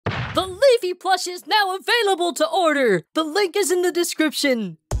Leafy plush is now available to order. The link is in the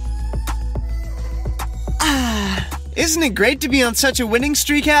description. Isn't it great to be on such a winning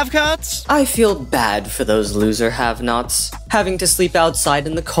streak, Havcots? I feel bad for those loser have-nots, having to sleep outside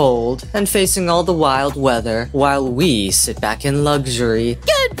in the cold and facing all the wild weather while we sit back in luxury.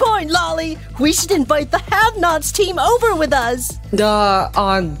 Good point, Lolly. We should invite the Have-Nots team over with us.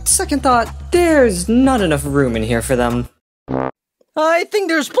 On second thought, there's not enough room in here for them. I think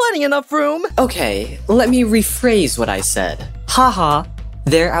there's plenty enough room. Okay, let me rephrase what I said. Haha,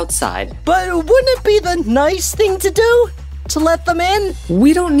 they're outside. But wouldn't it be the nice thing to do? To let them in?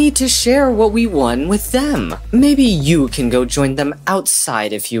 We don't need to share what we won with them. Maybe you can go join them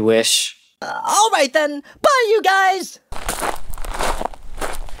outside if you wish. Alright then. Bye, you guys.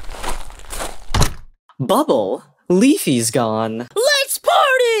 Bubble, Leafy's gone. Let's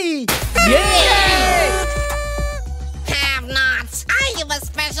party! Yay! Have-nots, I have a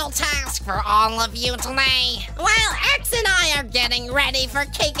special task for all of you today. While X and I are getting ready for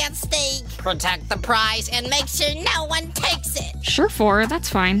cake and steak, protect the prize and make sure no one takes it. Sure, 4, that's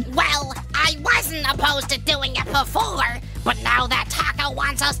fine. Well, I wasn't opposed to doing it before, but now that Taco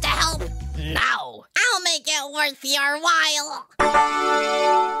wants us to help, no. I'll make it worth your while.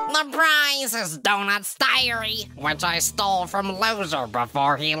 The prize is Donut's diary, which I stole from Loser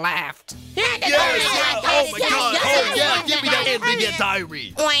before he left. Oh my god, oh yeah, give me that NVIDIA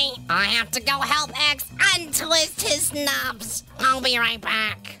diary. Wait, I have to go help X untwist his knobs. I'll be right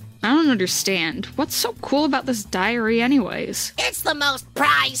back. I don't understand. What's so cool about this diary anyways? It's the most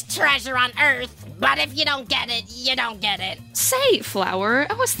prized treasure on Earth, but if you don't get it, you don't get it. Say, Flower,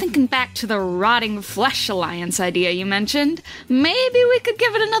 I was thinking back to the Rotting Flesh Alliance idea you mentioned. Maybe we could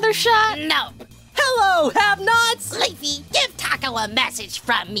give it another shot? Nope. Hello, Have-Nots! Leafy, give Taco a message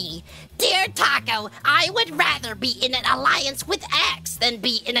from me. Dear Taco, I would rather be in an alliance with X than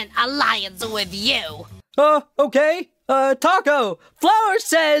be in an alliance with you. Okay. Taco, Flower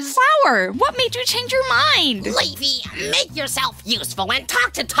says... Flower, what made you change your mind? Leafy, make yourself useful and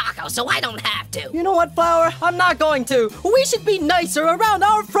talk to Taco so I don't have to. You know what, Flower? I'm not going to. We should be nicer around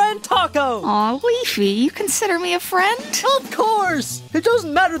our friend Taco. Aw, Leafy, you consider me a friend? Of course. It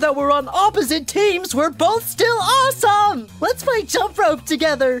doesn't matter that we're on opposite teams. We're both still awesome. Let's play jump rope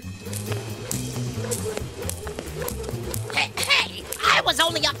together. Hey, I was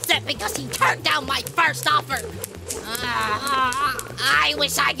only upset because he turned down my first offer. I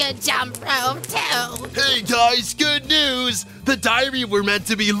wish I could jump rope too. Hey guys, good news! The diary we're meant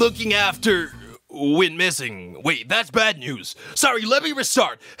to be looking after went missing. Wait, that's bad news. Sorry, let me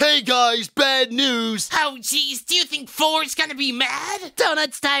restart. Hey guys, bad news! Oh jeez, do you think 4's gonna be mad?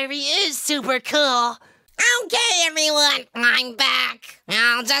 Donut's diary is super cool. Okay everyone, I'm back.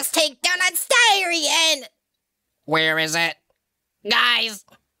 I'll just take Donut's diary and... Where is it? Guys,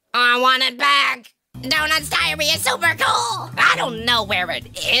 I want it back. Donut's diary is super cool. I don't know where it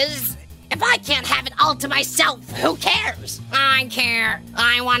is. If I can't have it all to myself, who cares? I care.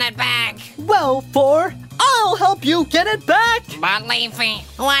 I want it back. Well, 4, I'll help you get it back. But Leafy,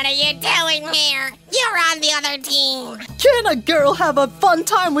 what are you doing here? You're on the other team. Can a girl have a fun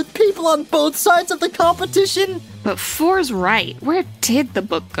time with people on both sides of the competition? But 4's right. Where did the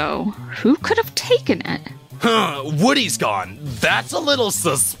book go? Who could have taken it? Woody's gone. That's a little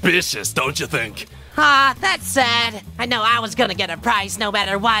suspicious, don't you think? That's sad. I know I was gonna get a prize no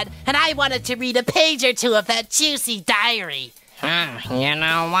matter what, and I wanted to read a page or two of that juicy diary. You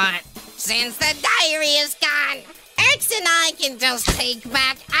know what? Since the diary is gone, X and I can just take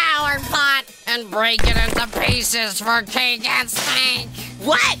back our pot and break it into pieces for cake and steak.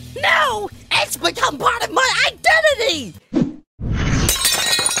 What? No! It's become part of my identity!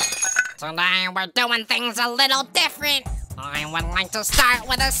 Today we're doing things a little different. I would like to start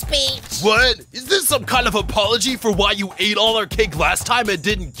with a speech. What? Is this some kind of apology for why you ate all our cake last time and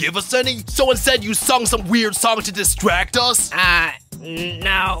didn't give us any? So instead you sung some weird song to distract us?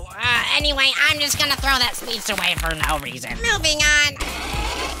 No. Anyway, I'm just gonna throw that speech away for no reason. Moving on.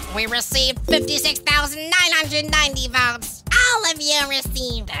 We received 56,990 votes. All of you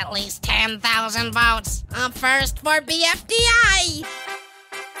received at least 10,000 votes. A first for BFDI.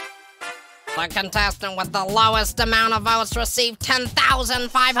 The contestant with the lowest amount of votes received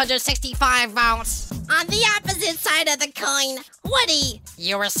 10,565 votes. On the opposite side of the coin, Woody,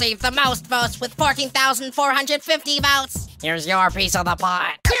 you received the most votes with 14,450 votes. Here's your piece of the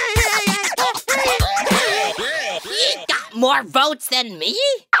pot. You got more votes than me?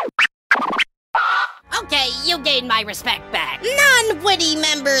 Okay, you gained my respect back. Non-Woody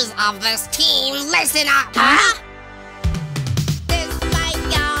members of this team, listen up. Huh?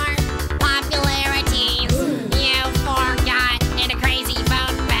 You forgot in a crazy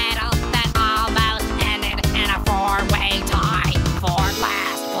vote battle that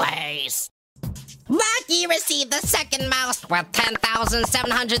with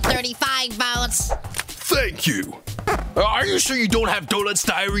 10,735 votes. Thank you. Are you sure you don't have Donut's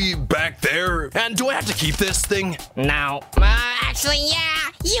diary back there? And do I have to keep this thing? No. Actually, yeah.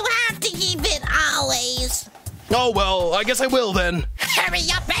 You have to keep it always. Oh, well, I guess I will then. Hurry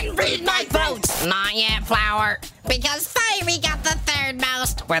up and read my votes! Not yet, Flower. Because Fiery got the third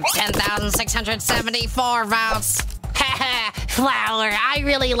most with 10,674 votes. Flower, I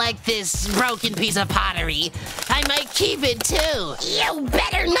really like this broken piece of pottery. I might keep it too. You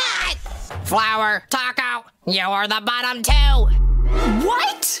better not! Flower, Taco, you're the bottom two.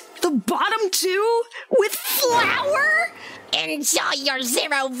 What? The bottom two? With Flower? Enjoy your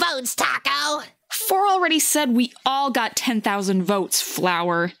 0 votes, Taco. Four already said we all got 10,000 votes,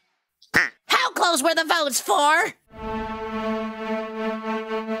 Flower. How close were the votes for?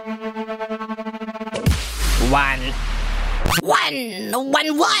 1 what?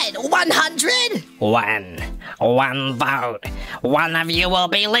 100? One vote. One of you will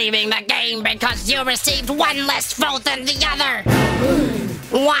be leaving the game because you received 1 less vote than the other.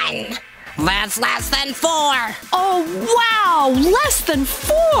 1. That's less than 4. Oh, wow! Less than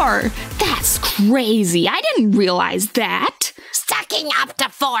 4! That's crazy. I didn't realize that. Sucking up to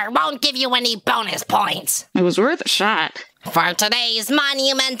 4 won't give you any bonus points. It was worth a shot. For today's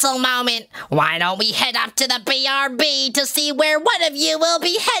monumental moment, why don't we head up to the BRB to see where one of you will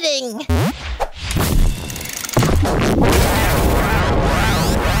be heading?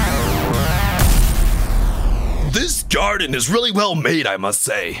 This garden is really well made, I must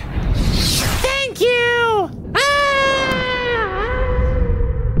say. Thank you!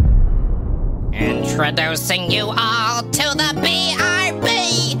 Introducing you all to the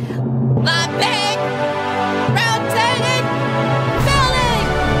BRB, the big rotating building!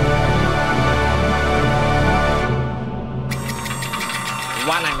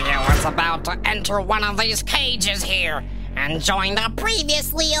 One of you is about to enter one of these cages here and join the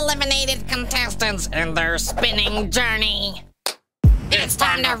previously eliminated contestants in their spinning journey. It's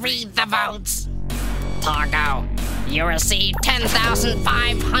time to read the votes. Taco, you received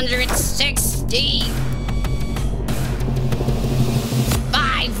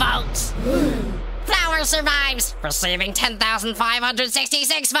 10,565 votes. Flower survives, receiving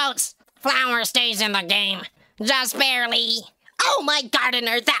 10,566 votes. Flower stays in the game, just barely. Oh my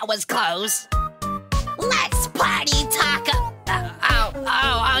gardener, that was close. Let's party, Taco.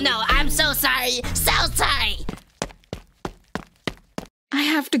 Oh no, I'm so sorry, so sorry. I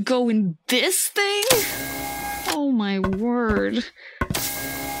have to go in this thing? Oh my word.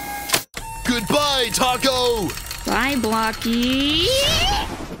 Goodbye, Taco! Bye, Blocky.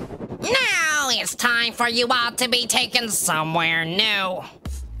 Now it's time for you all to be taken somewhere new.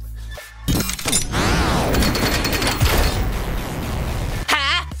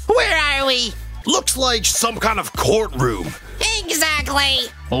 Huh? Where are we? Looks like some kind of courtroom. Exactly.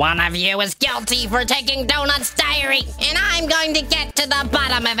 One of you is guilty for taking Donut's diary, and I'm going to get to the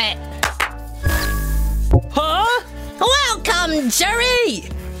bottom of it. Huh? Welcome, jury,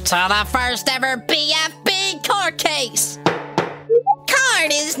 to the first ever BFB court case.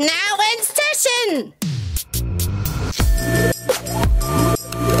 Court is now in session.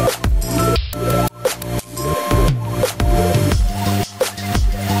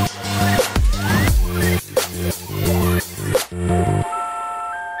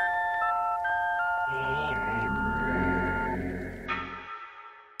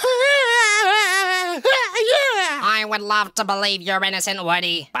 I would love to believe you're innocent,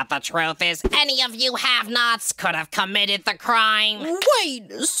 Woody, but the truth is, any of you have-nots could have committed the crime.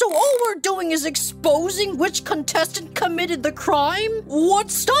 Wait, so all we're doing is exposing which contestant committed the crime?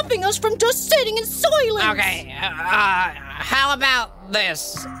 What's stopping us from just sitting in silence? Okay, how about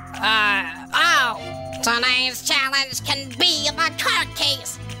this? Today's challenge can be the court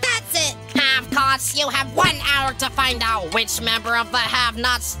case. That's it. Have-cots, you have 1 hour to find out which member of the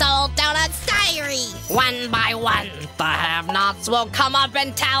have-nots stole Donut's diary. One by one, the have-nots will come up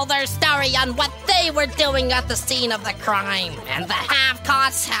and tell their story on what they were doing at the scene of the crime. And the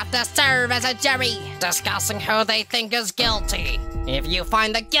have-cots have to serve as a jury, discussing who they think is guilty. If you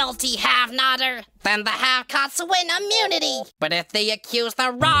find the guilty have-notter, then the have-cots win immunity. But if they accuse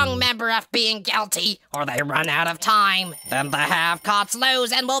the wrong member of being guilty, or they run out of time, then the have-cots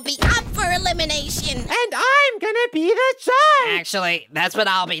lose and will be up for elimination. And I'm gonna be the judge! Actually, that's what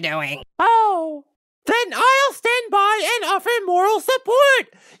I'll be doing. Oh, then I'll stand by and offer moral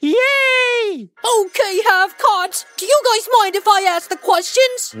support! Yay! Okay, have-cots, do you guys mind if I ask the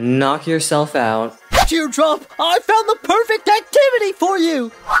questions? Knock yourself out. Teardrop, I found the perfect activity for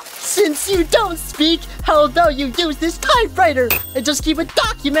you! Since you don't speak, how about you use this typewriter and just keep a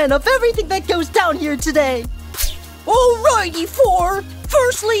document of everything that goes down here today? Alrighty, 4.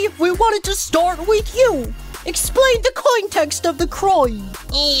 Firstly, we wanted to start with you. Explain the context of the crime.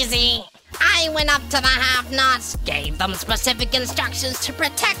 Easy. I went up to the have-nots, gave them specific instructions to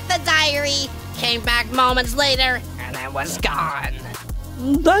protect the diary, came back moments later, and it was gone.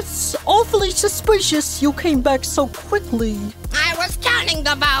 That's awfully suspicious you came back so quickly. I was counting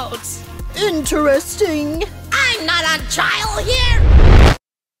the votes. Interesting. I'm not on trial here.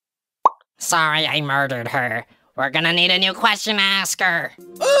 Sorry I murdered her. We're gonna need a new question asker.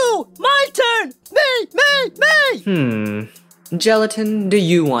 Ooh, my turn! Me! Gelatin, do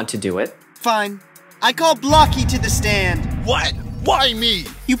you want to do it? Fine. I call Blocky to the stand. What? Why me?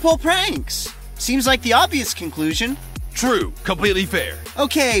 You pull pranks. Seems like the obvious conclusion. True, completely fair.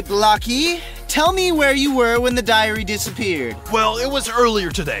 Okay, Blocky, tell me where you were when the diary disappeared. Well, it was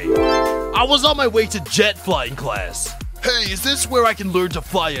earlier today. I was on my way to jet flying class. Hey, is this where I can learn to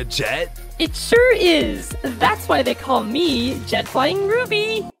fly a jet? It sure is. That's why they call me Jet Flying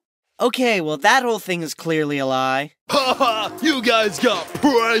Ruby. Okay, well that whole thing is clearly a lie. Haha, you guys got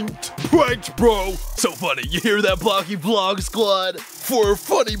pranked! Pranked, bro! So funny, you hear that, Blocky Vlog Squad? For a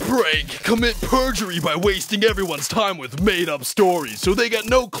funny prank, commit perjury by wasting everyone's time with made-up stories so they get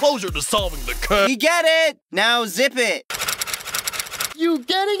no closure to solving the case. We get it! Now zip it! You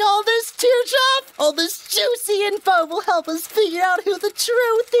getting all this, Teardrop? All this juicy info will help us figure out who the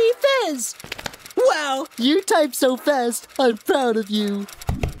true thief is. Wow, you type so fast. I'm proud of you.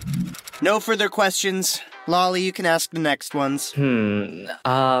 No further questions. Lolly, you can ask the next ones.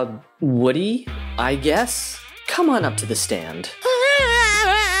 Woody, I guess? Come on up to the stand.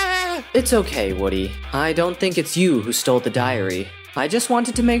 It's okay, Woody. I don't think it's you who stole the diary. I just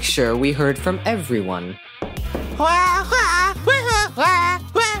wanted to make sure we heard from everyone.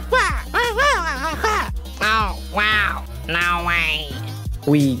 Oh, wow. No way.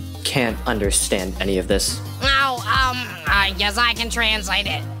 We can't understand any of this. Oh, I guess I can translate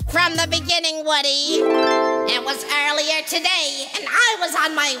it. From the beginning, Woody. It was earlier today, and I was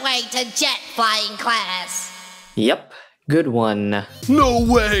on my way to jet flying class. Yep, good one. No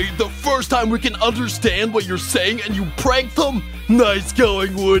way! The first time we can understand what you're saying and you pranked them? Nice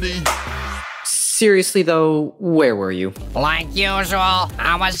going, Woody. Seriously though, where were you? Like usual,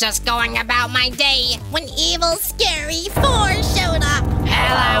 I was just going about my day when evil, scary 4 showed up.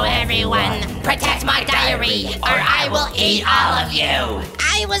 Hello, everyone. Protect my diary, or I will eat all of you.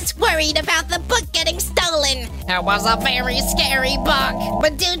 I was worried about the book getting stolen. It was a very scary book,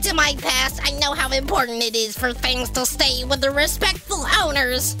 but due to my past, I know how important it is for things to stay with the respectful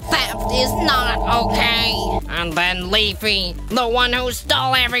owners. Theft is not okay. And then Leafy, the one who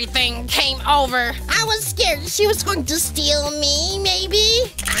stole everything, came over. I was scared she was going to steal me,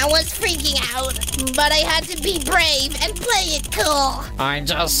 maybe? I was freaking out, but I had to be brave and play it cool. I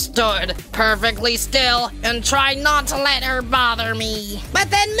just stood perfectly still and tried not to let her bother me. But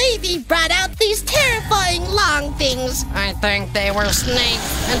then Leafy brought out these terrifying long things. I think they were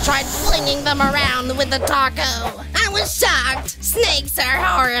snakes, and tried flinging them around with a taco. I was shocked. Snakes are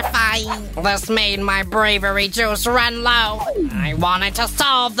horrifying. This made my bravery juice run low. I wanted to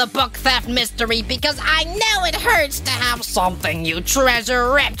solve the book theft mystery because I know it hurts to have something you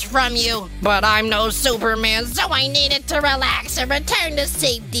treasure ripped from you. But I'm no Superman, so I needed to relax and return to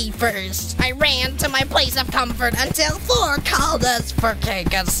safety first. I ran to my place of comfort until 4 called us for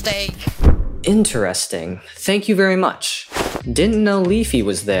cake and steak. Interesting. Thank you very much. Didn't know Leafy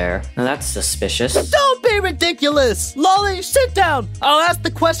was there. Now that's suspicious. Don't be ridiculous! Lolly, sit down! I'll ask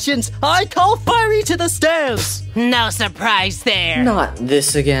the questions. I call Fiery to the stairs! No surprise there. Not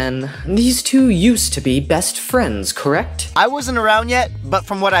this again. These two used to be best friends, correct? I wasn't around yet, but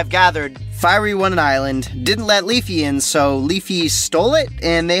from what I've gathered, Fiery won an island, didn't let Leafy in, so Leafy stole it,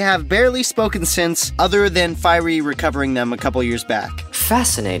 and they have barely spoken since, other than Fiery recovering them a couple years back.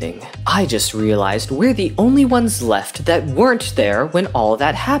 Fascinating. I just realized we're the only ones left that weren't there when all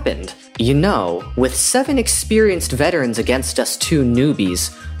that happened. You know, with 7 experienced veterans against us 2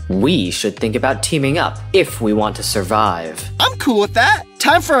 newbies, we should think about teaming up if we want to survive. I'm cool with that.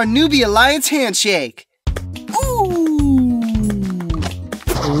 Time for a newbie alliance handshake. Ooh.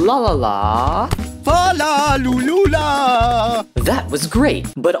 La la la. Fa la lulula. That was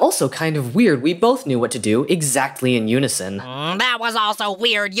great, but also kind of weird we both knew what to do exactly in unison. That was also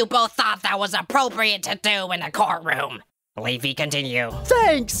weird. You both thought that was appropriate to do in a courtroom. Leafy, continue.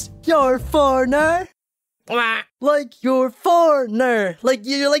 Thanks, you're foreigner. Wah. Like you're foreigner. Like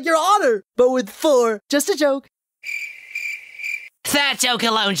your honor, but with 4. Just a joke. That joke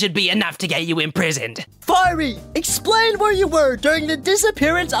alone should be enough to get you imprisoned. Fiery, explain where you were during the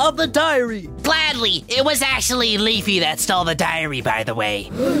disappearance of the diary. Gladly. It was actually Leafy that stole the diary, by the way.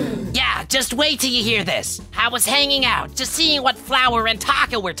 Yeah, just wait till you hear this. I was hanging out, just seeing what Flower and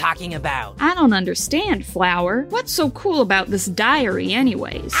Taka were talking about. I don't understand, Flower. What's so cool about this diary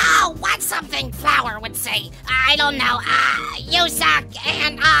anyways? Oh, what's something Flower would say? I don't know. You suck,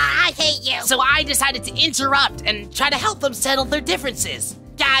 and I hate you. So I decided to interrupt and try to help them settle their differences.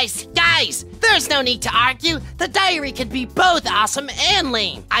 Guys, there's no need to argue. The diary could be both awesome and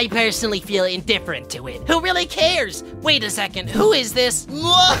lame. I personally feel indifferent to it. Who really cares? Wait a second, who is this?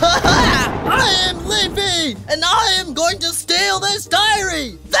 I am Leafy, and I am going to steal this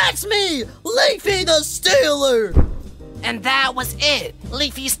diary. That's me, Leafy the Stealer. And that was it.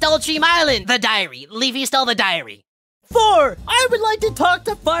 Leafy stole Dream Island, the diary. Leafy stole the diary. 4, I would like to talk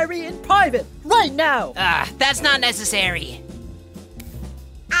to Fiery in private, right now. That's not necessary.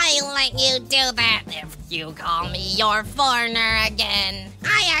 I let you do that if you call me your foreigner again.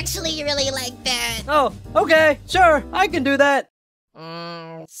 I actually really like that. Oh, okay, sure, I can do that.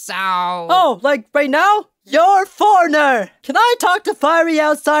 So... Oh, like right now? You're foreigner! Can I talk to Fiery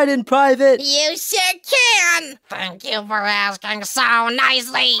outside in private? You sure can! Thank you for asking so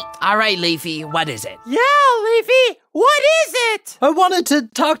nicely. All right, Leafy, what is it? Yeah, Leafy, what is it? I wanted to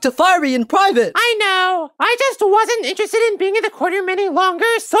talk to Fiery in private. I know. I just wasn't interested in being in the courtroom any longer,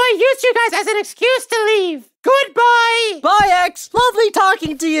 so I used you guys as an excuse to leave. Goodbye! Bye, X. Lovely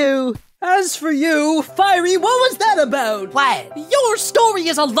talking to you. As for you, Fiery, what was that about? What? Your story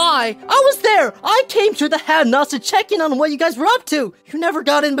is a lie. I was there. I came to the Have-Nots to check in on what you guys were up to. You never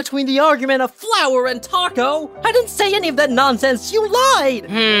got in between the argument of Flower and Taco. I didn't say any of that nonsense. You lied.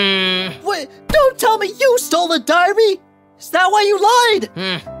 Wait, don't tell me you stole the diary. Is that why you lied?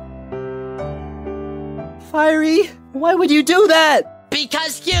 Fiery, why would you do that?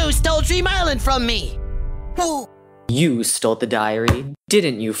 Because you stole Dream Island from me. Who? You stole the diary,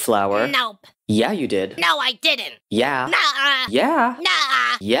 didn't you, Flower? Nope. Yeah, you did. No, I didn't. Yeah. Nuh-uh. Yeah.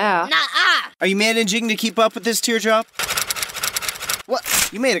 Nuh-uh. Yeah. Nuh-uh. Are you managing to keep up with this, Teardrop? What?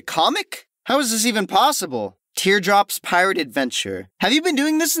 You made a comic? How is this even possible? Teardrop's Pirate Adventure. Have you been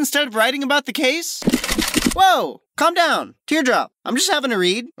doing this instead of writing about the case? Whoa! Calm down. Teardrop, I'm just having a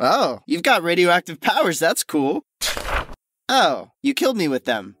read. Oh, you've got radioactive powers, that's cool. Oh, you killed me with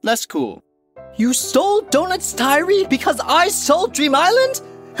them. Less cool. You stole Donut's diary because I stole Dream Island?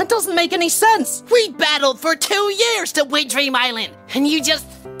 That doesn't make any sense. We battled for 2 years to win Dream Island, and you just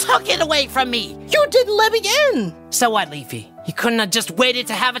took it away from me. You didn't let me in. So what, Leafy? You couldn't have just waited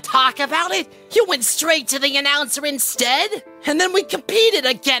to have a talk about it? You went straight to the announcer instead? And then we competed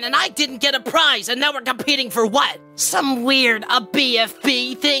again, and I didn't get a prize, and now we're competing for what? Some weird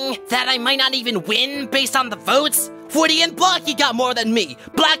BFB thing that I might not even win based on the votes? Woody and Blocky got more than me.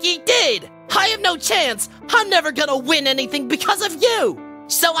 Blocky did. I have no chance. I'm never gonna win anything because of you.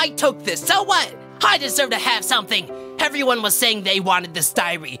 So I took this. So what? I deserve to have something. Everyone was saying they wanted this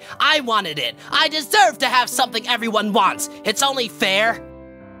diary. I wanted it. I deserve to have something everyone wants. It's only fair.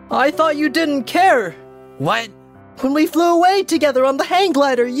 I thought you didn't care. What? When we flew away together on the hang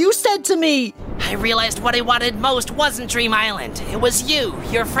glider, you said to me, I realized what I wanted most wasn't Dream Island. It was you,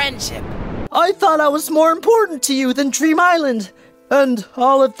 your friendship. I thought I was more important to you than Dream Island. And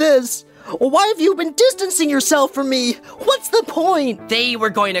all of this. Why have you been distancing yourself from me? What's the point? They were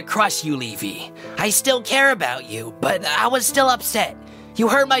going to crush you, Leafy. I still care about you, but I was still upset. You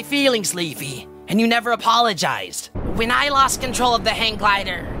hurt my feelings, Leafy, and you never apologized. When I lost control of the hang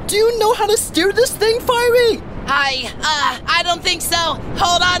glider... Do you know how to steer this thing, Fiery? I don't think so.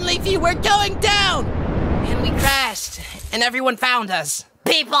 Hold on, Leafy, we're going down! And we crashed, and everyone found us.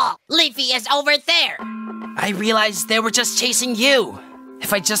 People, Leafy is over there. I realized they were just chasing you.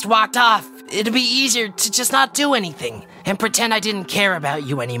 If I just walked off, it'd be easier to just not do anything and pretend I didn't care about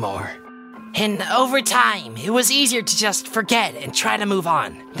you anymore. And over time, it was easier to just forget and try to move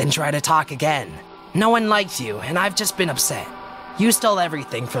on than try to talk again. No one liked you, and I've just been upset. You stole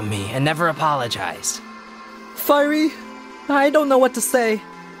everything from me and never apologized. Fiery, I don't know what to say.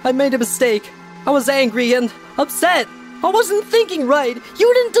 I made a mistake. I was angry and upset. I wasn't thinking right.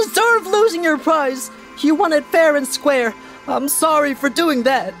 You didn't deserve losing your prize. You won it fair and square. I'm sorry for doing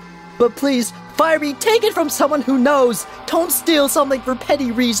that. But please, Fiery, take it from someone who knows. Don't steal something for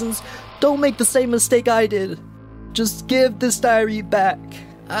petty reasons. Don't make the same mistake I did. Just give this diary back.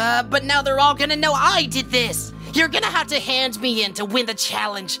 But now they're all gonna know I did this. You're gonna have to hand me in to win the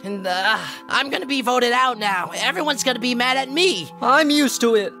challenge. And, I'm gonna be voted out now. Everyone's gonna be mad at me. I'm used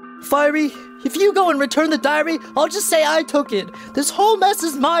to it. Fiery, if you go and return the diary, I'll just say I took it. This whole mess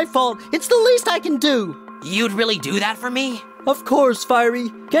is my fault. It's the least I can do. You'd really do that for me? Of course, Fiery.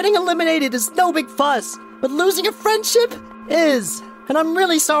 Getting eliminated is no big fuss, but losing a friendship is. And I'm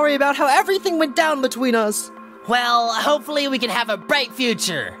really sorry about how everything went down between us. Well, hopefully we can have a bright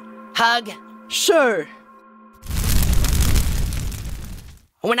future. Hug? Sure.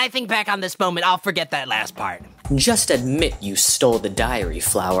 When I think back on this moment, I'll forget that last part. Just admit you stole the diary,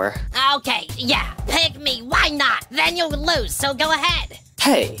 Flower. Okay, yeah, pick me, why not? Then you'll lose, so go ahead.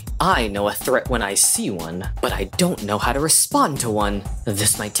 Hey, I know a threat when I see one, but I don't know how to respond to one.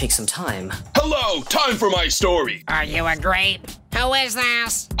 This might take some time. Hello, time for my story. Are you a grape? Who is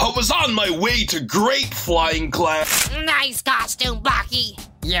this? I was on my way to grape flying class. Nice costume, Blocky.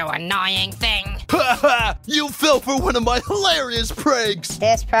 You annoying thing. Ha! You fell for one of my hilarious pranks.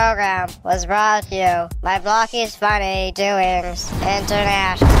 This program was brought to you by Blocky's Funny Doings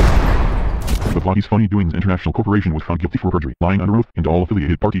International. The Blocky's Funny Doings International Corporation was found guilty for perjury, lying under oath, and all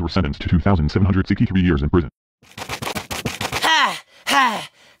affiliated parties were sentenced to 2,763 years in prison. Ha! Ha!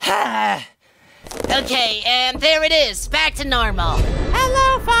 Ha! Okay, and there it is, back to normal.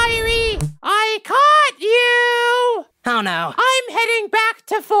 Hello, Fiery! I caught you! Oh no. I'm heading back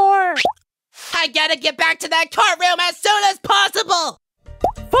to 4. I gotta get back to that courtroom as soon as possible!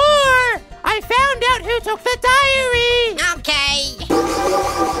 4! I found out who took the diary! Okay.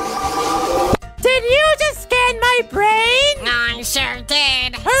 Did you just scan my brain? I sure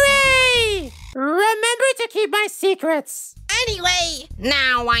did. Hooray! Remember to keep my secrets. Anyway,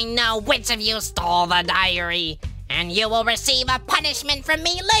 now I know which of you stole the diary, and you will receive a punishment from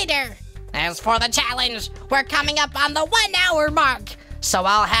me later. As for the challenge, we're coming up on the 1 hour mark, so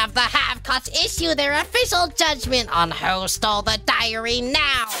I'll have the Have-Cuts issue their official judgment on who stole the diary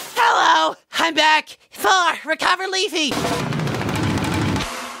now. Hello, I'm back. 4, recover Leafy.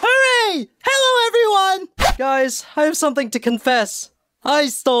 Hooray! Hello, everyone! Guys, I have something to confess. I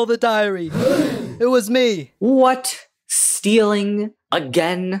stole the diary. It was me. What? Stealing?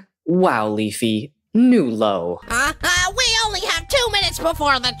 Again? Wow, Leafy. New low. We only have 2 minutes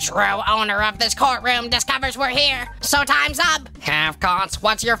before the true owner of this courtroom discovers we're here. So time's up. Have-Cuts,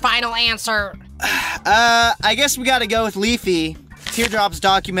 what's your final answer? I guess we gotta go with Leafy. Teardrop's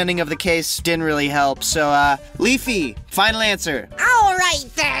documenting of the case didn't really help, so, Leafy, final answer. All right,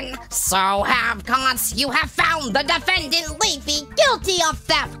 then. So, Have-Cuts, you have found the defendant Leafy guilty of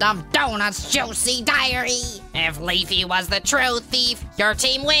theft of Donut's juicy diary. If Leafy was the true thief, your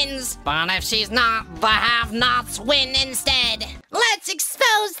team wins. But if she's not, the Have-Nots win instead. Let's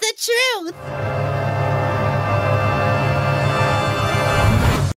expose the truth.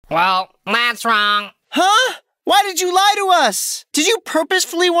 Well, that's wrong. Huh? Why did you lie to us? Did you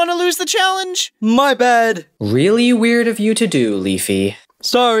purposefully want to lose the challenge? My bad. Really weird of you to do, Leafy.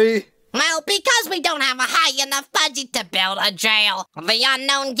 Sorry. Well, because we don't have a high enough budget to build a jail, the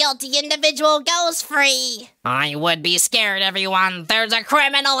unknown guilty individual goes free. I would be scared, everyone. There's a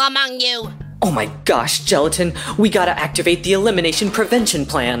criminal among you. Oh my gosh, Gelatin, we gotta activate the elimination prevention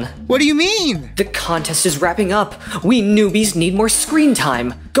plan. What do you mean? The contest is wrapping up. We newbies need more screen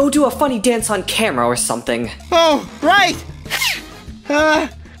time. Go do a funny dance on camera or something. Oh, right!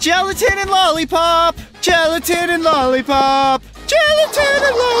 Gelatin and lollipop! Gelatin and lollipop! Gelatin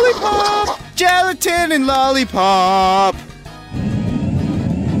and lollipop! Gelatin and lollipop!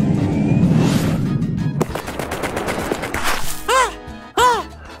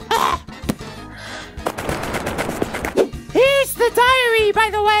 Here's the diary, by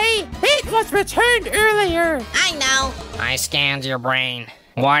the way. It was returned earlier. I know. I scanned your brain.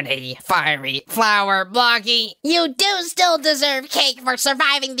 Woody, Fiery, Flower, Blocky, you do still deserve cake for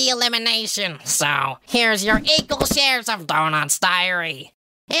surviving the elimination. So, here's your equal shares of Donut's diary.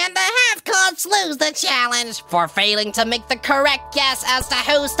 And the Have-Cuts lose the challenge for failing to make the correct guess as to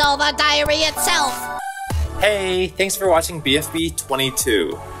who stole the diary itself. Hey, thanks for watching BFB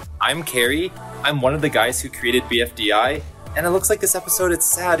 22. I'm Carrie. I'm one of the guys who created BFDI. And it looks like this episode is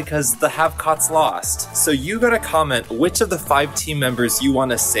sad because the Have-Cuts lost. So you gotta comment which of the 5 team members you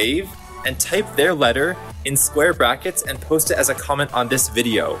want to save and type their letter in square brackets and post it as a comment on this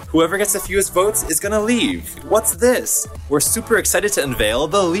video. Whoever gets the fewest votes is gonna leave. What's this? We're super excited to unveil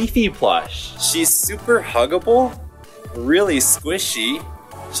the Leafy plush. She's super huggable, really squishy.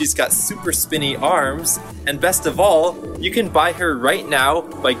 She's got super spinny arms, and best of all, you can buy her right now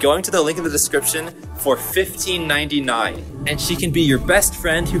by going to the link in the description for $15.99. And she can be your best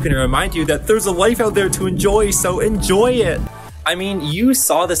friend who can remind you that there's a life out there to enjoy, so enjoy it! I mean, you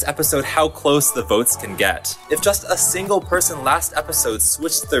saw this episode how close the votes can get. If just a single person last episode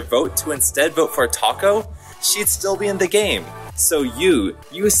switched their vote to instead vote for Taco, she'd still be in the game. So you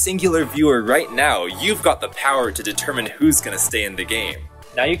singular viewer right now, you've got the power to determine who's gonna stay in the game.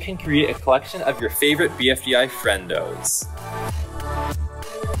 Now you can create a collection of your favorite BFDI friendos.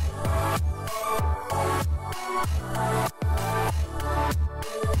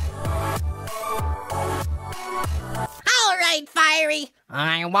 All right, Fiery.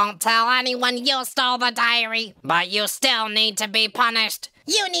 I won't tell anyone you stole the diary, but you still need to be punished.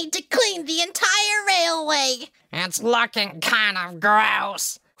 You need to clean the entire railway. It's looking kind of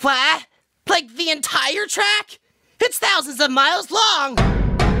gross. What? Like the entire track? It's thousands of miles long!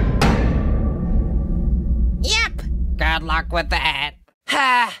 Yep. Good luck with that.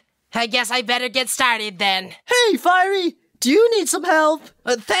 I guess I better get started then. Hey, Fiery! Do you need some help?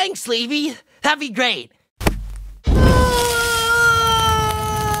 Thanks, Levy. That'd be great.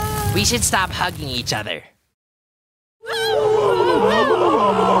 We should stop hugging each other.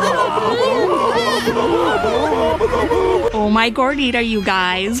 Oh my Gordita, you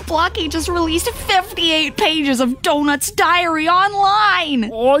guys. Blocky just released 58 pages of Donut's diary online.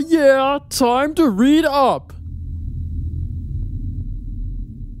 Oh yeah, time to read up.